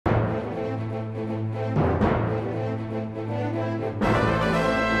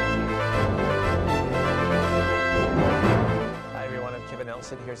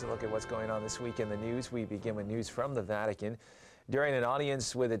Nelson. Here's a look at what's going on this week in the news. We begin with news from the Vatican. During an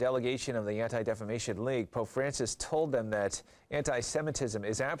audience with a delegation of the Anti-Defamation League, Pope Francis told them that anti-Semitism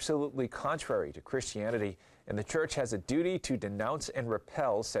is absolutely contrary to Christianity, and the Church has a duty to denounce and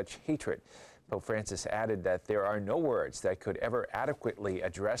repel such hatred. Pope Francis added that there are no words that could ever adequately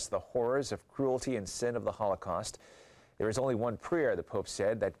address the horrors of cruelty and sin of the Holocaust. There is only one prayer, the Pope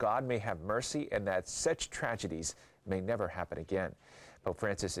said, that God may have mercy and that such tragedies may never happen again. Pope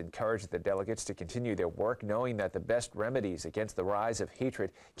Francis encouraged the delegates to continue their work, knowing that the best remedies against the rise of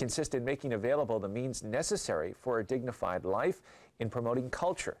hatred consist in making available the means necessary for a dignified life, in promoting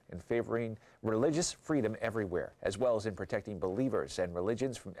culture and favoring religious freedom everywhere, as well as in protecting believers and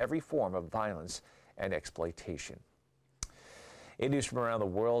religions from every form of violence and exploitation. In news from around the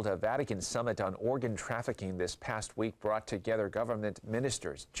world, a Vatican summit on organ trafficking this past week brought together government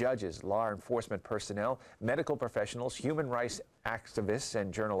ministers, judges, law enforcement personnel, medical professionals, human rights activists,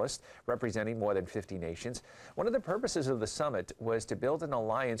 and journalists representing more than 50 nations. One of the purposes of the summit was to build an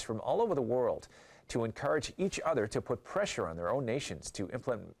alliance from all over the world to encourage each other to put pressure on their own nations to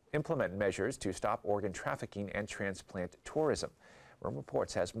implement measures to stop organ trafficking and transplant tourism. Rome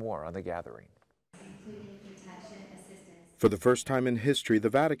Reports has more on the gathering. For the first time in history, the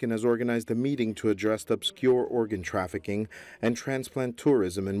Vatican has organized a meeting to address obscure organ trafficking and transplant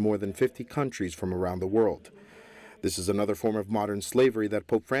tourism in more than 50 countries from around the world. This is another form of modern slavery that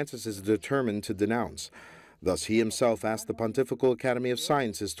Pope Francis is determined to denounce. Thus, he himself asked the Pontifical Academy of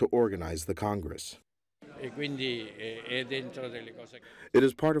Sciences to organize the Congress. It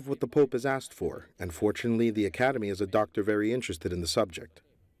is part of what the Pope has asked for, and fortunately, the Academy is a doctor very interested in the subject.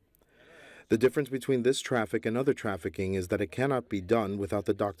 The difference between this traffic and other trafficking is that it cannot be done without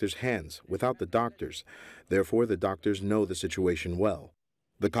the doctor's hands, without the doctors. Therefore, the doctors know the situation well.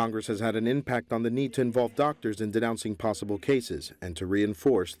 The Congress has had an impact on the need to involve doctors in denouncing possible cases and to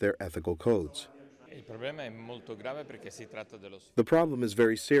reinforce their ethical codes. The problem is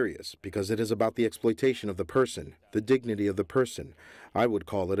very serious because it is about the exploitation of the person, the dignity of the person. I would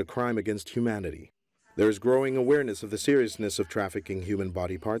call it a crime against humanity. There is growing awareness of the seriousness of trafficking human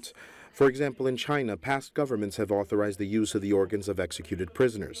body parts. For example, in China, past governments have authorized the use of the organs of executed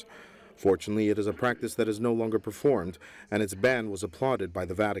prisoners. Fortunately, it is a practice that is no longer performed, and its ban was applauded by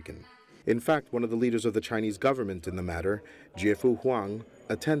the Vatican. In fact, one of the leaders of the Chinese government in the matter, Jiefu Huang,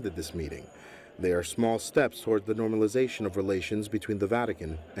 attended this meeting. They are small steps toward the normalization of relations between the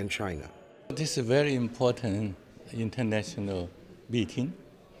Vatican and China. This is a very important international meeting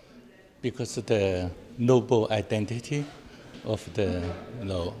because of the noble identity of the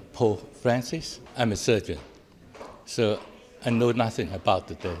Pope Francis. I'm a surgeon, so I know nothing about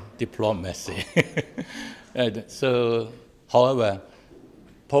the diplomacy. However,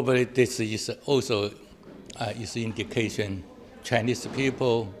 probably this is also is indication Chinese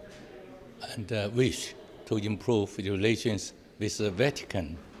people and wish to improve relations with the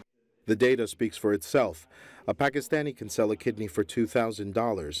Vatican. The data speaks for itself. A Pakistani can sell a kidney for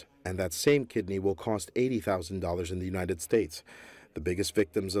 $2,000, and that same kidney will cost $80,000 in the United States. The biggest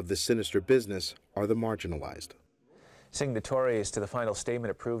victims of this sinister business are the marginalized. Signatories to the final statement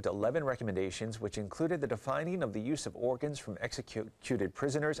approved 11 recommendations, which included the defining of the use of organs from executed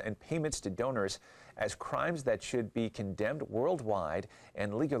prisoners and payments to donors as crimes that should be condemned worldwide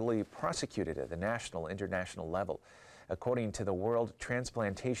and legally prosecuted at the national and international level. According to the World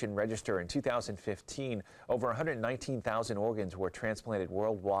Transplantation Register, in 2015, over 119,000 organs were transplanted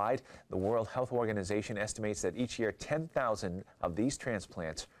worldwide. The World Health Organization estimates that each year 10,000 of these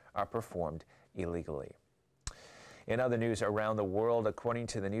transplants are performed illegally. In other news around the world, according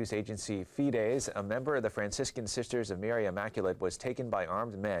to the news agency Fides, a member of the Franciscan Sisters of Mary Immaculate was taken by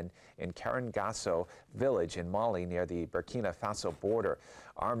armed men in Karangasso village in Mali near the Burkina Faso border.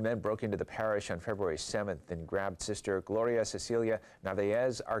 Armed men broke into the parish on February 7th and grabbed Sister Gloria Cecilia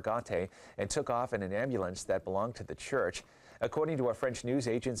Narvaez Argate and took off in an ambulance that belonged to the church. According to a French news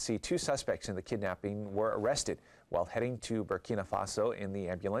agency, 2 suspects in the kidnapping were arrested while heading to Burkina Faso in the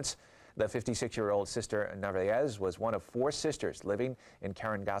ambulance. The 56-year-old Sister Narvaez was one of 4 sisters living in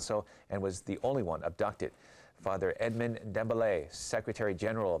Karangasso and was the only one abducted. Father Edmond Dembélé, Secretary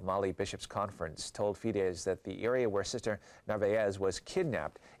General of Mali Bishops' Conference, told Fides that the area where Sister Narvaez was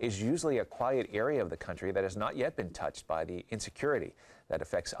kidnapped is usually a quiet area of the country that has not yet been touched by the insecurity that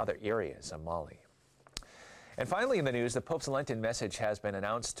affects other areas of Mali. And finally in the news, the Pope's Lenten message has been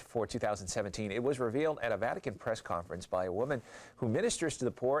announced for 2017. It was revealed at a Vatican press conference by a woman who ministers to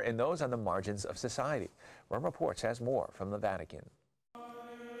the poor and those on the margins of society. Rome Reports has more from the Vatican.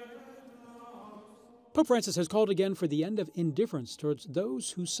 Pope Francis has called again for the end of indifference towards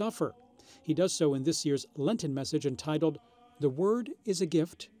those who suffer. He does so in this year's Lenten message entitled, the Word is a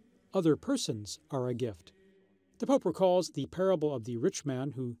gift, other persons are a gift. The Pope recalls the parable of the rich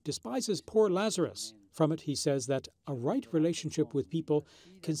man who despises poor Lazarus. From it, he says that a right relationship with people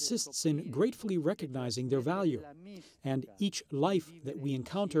consists in gratefully recognizing their value, and each life that we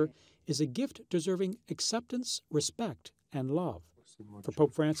encounter is a gift deserving acceptance, respect, and love. For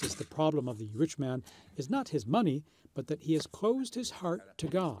Pope Francis, the problem of the rich man is not his money, but that he has closed his heart to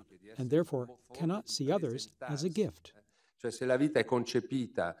God, and therefore cannot see others as a gift. I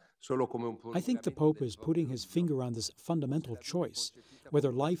think the Pope is putting his finger on this fundamental choice,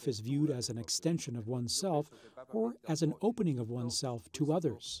 whether life is viewed as an extension of oneself or as an opening of oneself to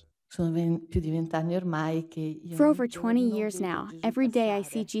others. For over 20 years now, every day I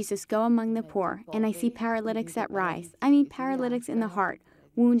see Jesus go among the poor, and I see paralytics that rise. I mean paralytics in the heart,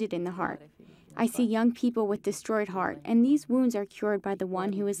 wounded in the heart. I see young people with destroyed heart, and these wounds are cured by the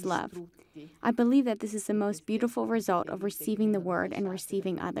one who is love. I believe that this is the most beautiful result of receiving the Word and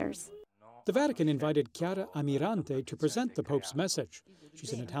receiving others. The Vatican invited Chiara Amirante to present the Pope's message.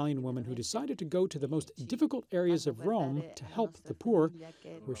 She's an Italian woman who decided to go to the most difficult areas of Rome to help the poor,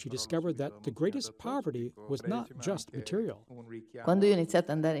 where she discovered that the greatest poverty was not just material.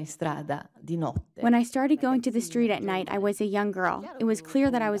 When I started going to the street at night, I was a young girl. It was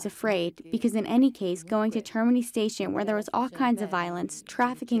clear that I was afraid, because in any case, going to Termini Station, where there was all kinds of violence,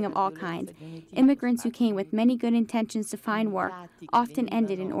 trafficking of all kinds, immigrants who came with many good intentions to find work, often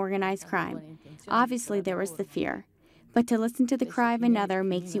ended in organized crime. Obviously, there was the fear. But to listen to the cry of another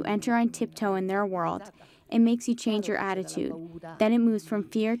makes you enter on tiptoe in their world. It makes you change your attitude. Then it moves from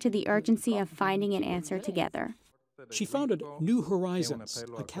fear to the urgency of finding an answer together. She founded New Horizons,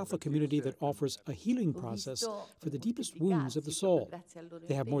 a Catholic community that offers a healing process for the deepest wounds of the soul.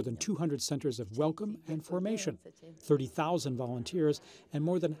 They have more than 200 centers of welcome and formation, 30,000 volunteers, and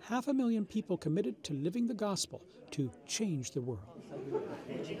more than 500,000 people committed to living the gospel to change the world.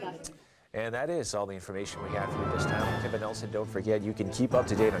 And that is all the information we have for you this time. I'm Kevin Nelson. Don't forget, you can keep up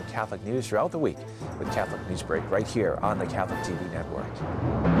to date on Catholic news throughout the week with Catholic Newsbreak right here on the Catholic TV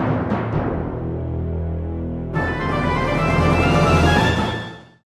network.